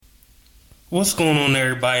What's going on,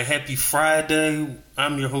 everybody? Happy Friday.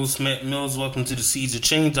 I'm your host, Matt Mills. Welcome to the Seeds of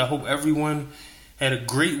Change. I hope everyone had a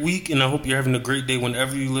great week, and I hope you're having a great day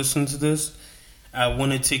whenever you listen to this. I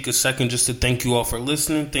want to take a second just to thank you all for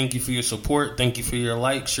listening. Thank you for your support. Thank you for your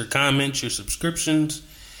likes, your comments, your subscriptions,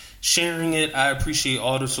 sharing it. I appreciate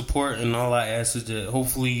all the support, and all I ask is that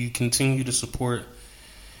hopefully you continue to support,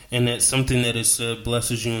 and that something that is said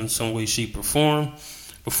blesses you in some way, shape, or form.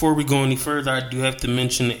 Before we go any further, I do have to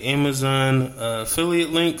mention the Amazon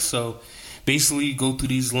affiliate link. So basically, you go through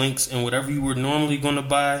these links, and whatever you were normally going to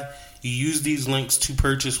buy, you use these links to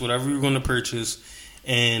purchase whatever you're going to purchase,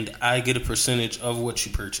 and I get a percentage of what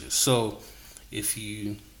you purchase. So if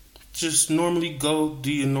you just normally go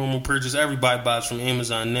do your normal purchase, everybody buys from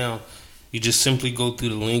Amazon now. You just simply go through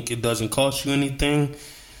the link. It doesn't cost you anything,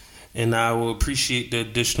 and I will appreciate the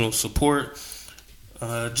additional support.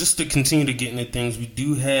 Just to continue to get into things, we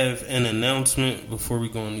do have an announcement before we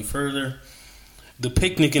go any further. The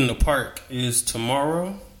picnic in the park is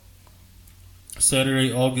tomorrow,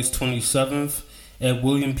 Saturday, August 27th, at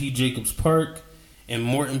William P. Jacobs Park in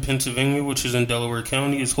Morton, Pennsylvania, which is in Delaware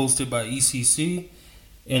County. It's hosted by ECC,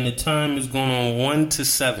 and the time is going on 1 to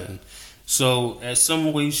 7. So at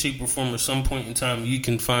some way, shape, or form, at some point in time, you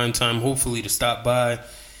can find time, hopefully, to stop by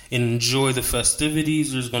and enjoy the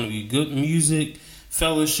festivities. There's going to be good music,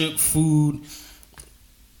 fellowship, food.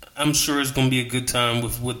 I'm sure it's going to be a good time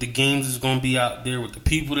with what the games is going to be out there, with the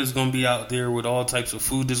people that's going to be out there, with all types of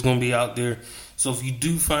food that's going to be out there. So if you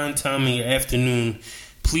do find time in your afternoon,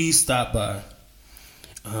 please stop by.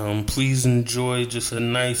 Please enjoy just a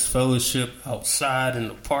nice fellowship outside in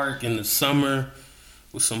the park in the summer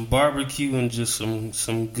with some barbecue and just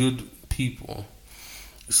some good people.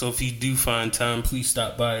 So if you do find time, please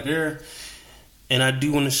stop by there. And I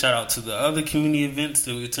do want to shout out to the other community events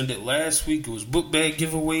that we attended last week. It was book bag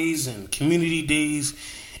giveaways and community days,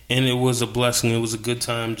 and it was a blessing. It was a good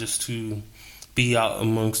time just to be out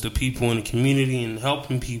amongst the people in the community and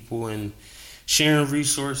helping people and sharing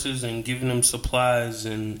resources and giving them supplies.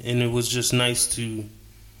 And it was just nice to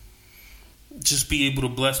just be able to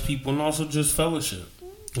bless people and also just fellowship.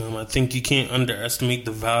 I think you can't underestimate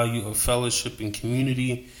the value of fellowship and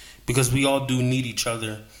community, because we all do need each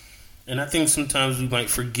other. And I think sometimes we might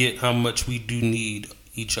forget how much we do need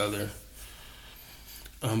each other.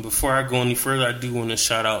 Before I go any further, I do want to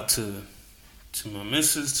shout out to my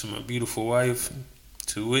missus, to my beautiful wife,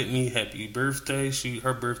 to Whitney. Happy birthday.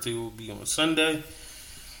 Her birthday will be on Sunday.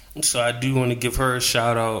 So I do want to give her a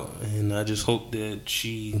shout out, and I just hope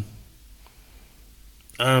that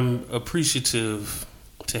I'm appreciative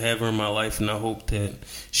to have her in my life, and I hope that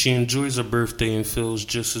she enjoys her birthday and feels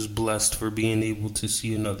just as blessed for being able to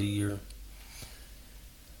see another year.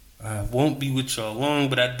 I won't be with y'all long,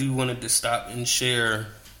 but I do wanted to stop and share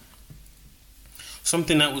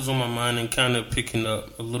something that was on my mind and kind of picking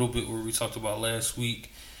up a little bit where we talked about last week.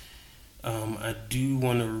 I do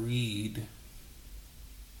want to read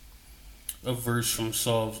a verse from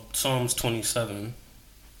Psalms 27,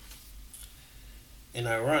 and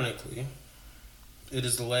ironically, it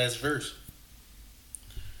is the last verse,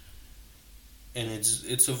 and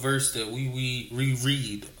it's a verse that we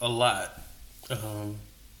reread a lot, and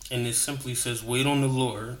it simply says, "Wait on the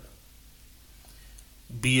Lord,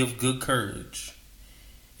 be of good courage,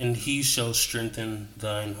 and He shall strengthen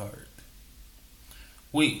thine heart."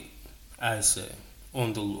 Wait, I say,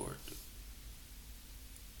 on the Lord.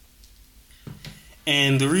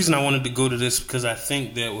 And the reason I wanted to go to this, because I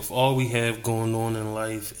think that with all we have going on in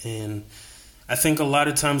life, and I think a lot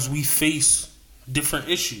of times we face different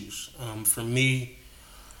issues. For me,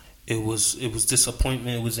 it was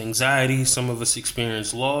disappointment. It was anxiety. Some of us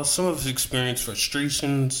experience loss. Some of us experience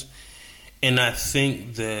frustrations. And I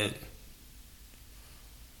think that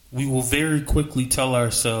we will very quickly tell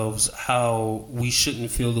ourselves how we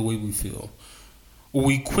shouldn't feel the way we feel. Or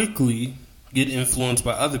we quickly get influenced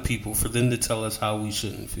by other people for them to tell us how we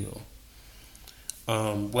shouldn't feel.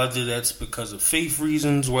 Whether that's because of faith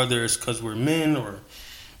reasons, whether it's because we're men, or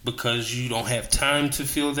because you don't have time to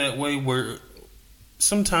feel that way, where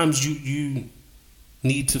sometimes you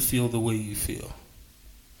need to feel the way you feel.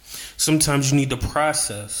 Sometimes you need to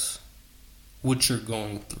process what you're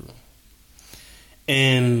going through.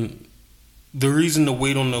 And the reason to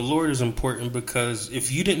wait on the Lord is important, because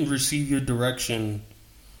if you didn't receive your direction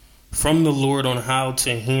from the Lord on how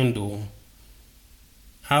to handle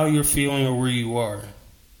how you're feeling or where you are,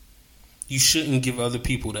 you shouldn't give other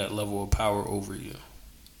people that level of power over you.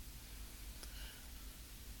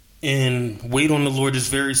 And wait on the Lord is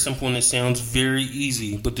very simple, and it sounds very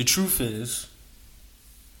easy. But the truth is,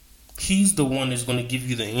 He's the one that's going to give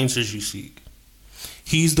you the answers you seek.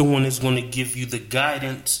 He's the one that's going to give you the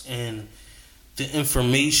guidance and the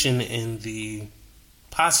information and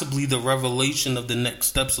possibly the revelation of the next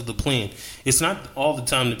steps of the plan. It's not all the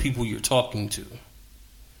time the people you're talking to,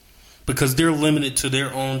 because they're limited to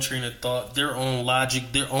their own train of thought, their own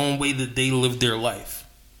logic, their own way that they live their life.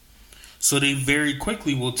 So they very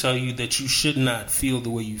quickly will tell you that you should not feel the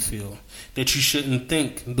way you feel, that you shouldn't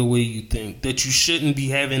think the way you think, that you shouldn't be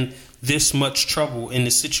having this much trouble in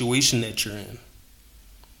the situation that you're in.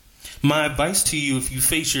 My advice to you, if you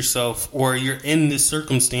face yourself or you're in this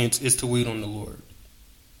circumstance, is to wait on the Lord.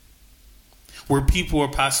 Where people are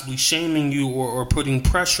possibly shaming you or putting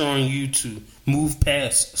pressure on you to move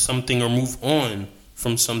past something or move on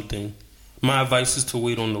from something, my advice is to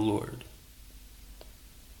wait on the Lord.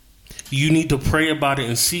 You need to pray about it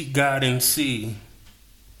and seek God and see,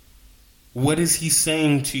 what is He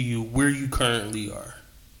saying to you where you currently are?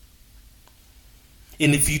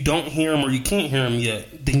 And if you don't hear Him or you can't hear Him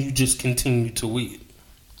yet, then you just continue to wait.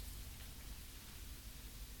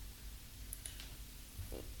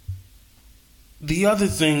 The other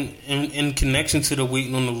thing in connection to the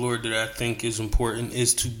waiting on the Lord that I think is important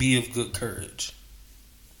is to be of good courage.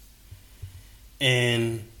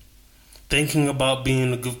 And thinking about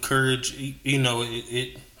being of good courage,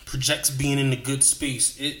 it projects being in a good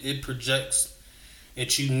space. It projects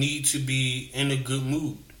that you need to be in a good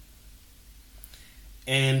mood.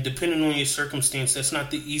 And depending on your circumstance, that's not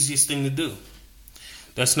the easiest thing to do.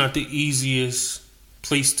 That's not the easiest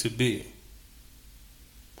place to be.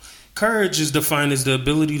 Courage is defined as the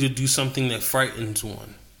ability to do something that frightens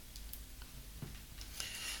one.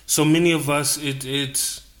 So many of us,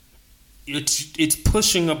 it's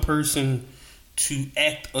pushing a person to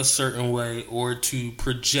act a certain way or to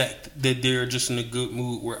project that they're just in a good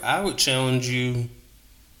mood, where I would challenge you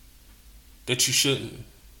that you shouldn't.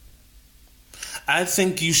 I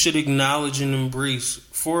think you should acknowledge and embrace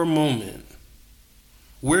for a moment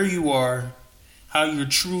where you are, how you're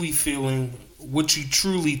truly feeling, what you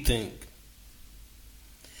truly think.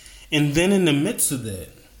 And then in the midst of that,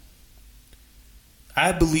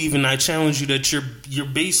 I believe and I challenge you that your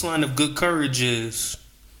baseline of good courage is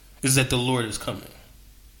that the Lord is coming.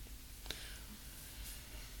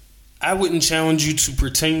 I wouldn't challenge you to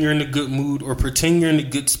pretend you're in a good mood or pretend you're in a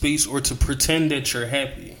good space or to pretend that you're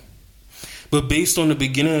happy. But based on the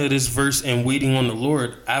beginning of this verse and waiting on the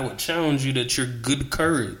Lord, I would challenge you that your good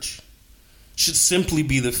courage should simply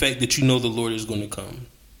be the fact that you know the Lord is going to come.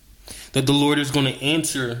 That the Lord is going to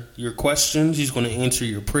answer your questions. He's going to answer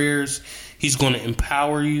your prayers. He's going to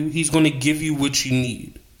empower you. He's going to give you what you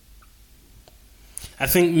need. I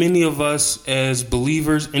think many of us as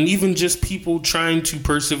believers and even just people trying to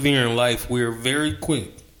persevere in life, we're very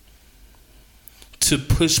quick to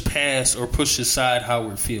push past or push aside how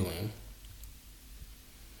we're feeling.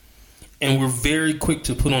 And we're very quick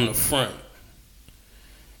to put on the front,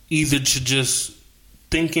 either to just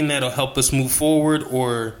thinking that'll help us move forward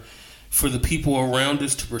or for the people around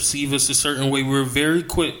us to perceive us a certain way. We're very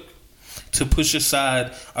quick to push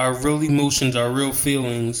aside our real emotions, our real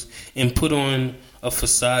feelings, and put on a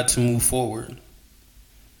facade to move forward.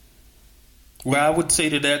 Well, I would say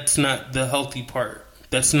that that's not the healthy part.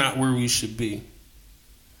 That's not where we should be.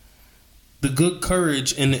 The good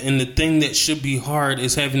courage and the thing that should be hard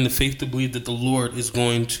is having the faith to believe that the Lord is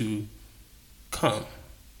going to come.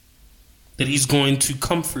 That He's going to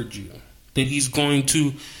comfort you. That He's going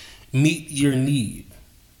to meet your need.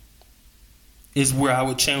 Is where I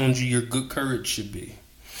would challenge you your good courage should be.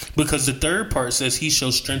 Because the third part says He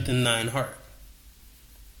shall strengthen thine heart.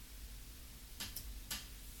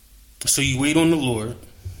 So you wait on the Lord.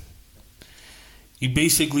 You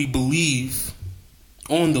basically believe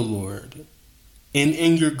on the Lord. And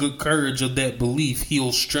in your good courage of that belief,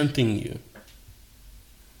 He'll strengthen you.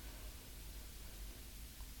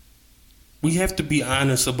 We have to be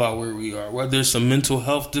honest about where we are. Whether it's a mental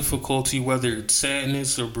health difficulty, whether it's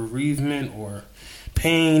sadness or bereavement or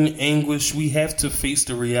pain, anguish, we have to face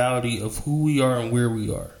the reality of who we are and where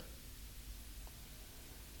we are.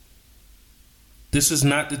 This is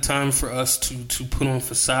not the time for us to put on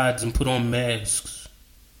facades and put on masks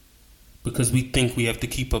because we think we have to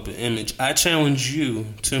keep up an image. I challenge you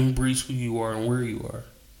to embrace who you are and where you are.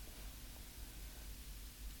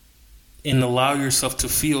 And allow yourself to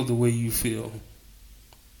feel the way you feel.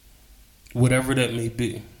 Whatever that may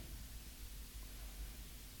be.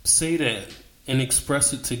 Say that and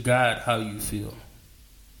express it to God how you feel.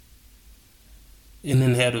 And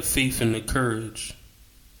then have the faith and the courage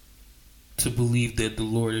to believe that the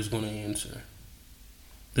Lord is going to answer.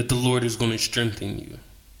 That the Lord is going to strengthen you.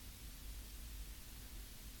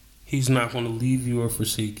 He's not going to leave you or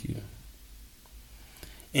forsake you.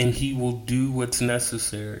 And He will do what's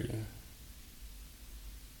necessary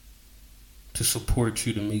to to support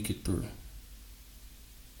you to make it through.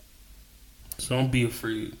 So don't be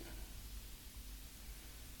afraid.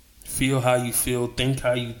 Feel how you feel, think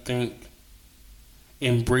how you think,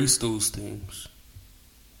 embrace those things.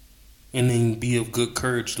 And then be of good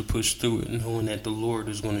courage to push through it, knowing that the Lord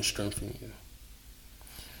is going to strengthen you.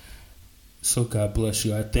 So God bless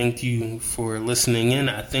you. I thank you for listening in.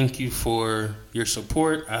 I thank you for your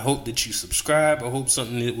support. I hope that you subscribe. I hope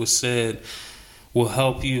something that was said will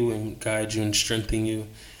help you and guide you and strengthen you.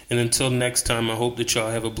 And until next time, I hope that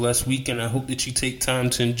y'all have a blessed weekend. I hope that you take time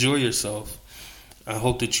to enjoy yourself. I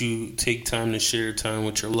hope that you take time to share time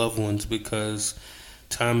with your loved ones, because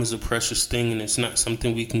time is a precious thing and it's not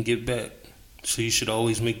something we can get back. So you should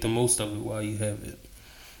always make the most of it while you have it.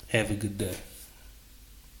 Have a good day.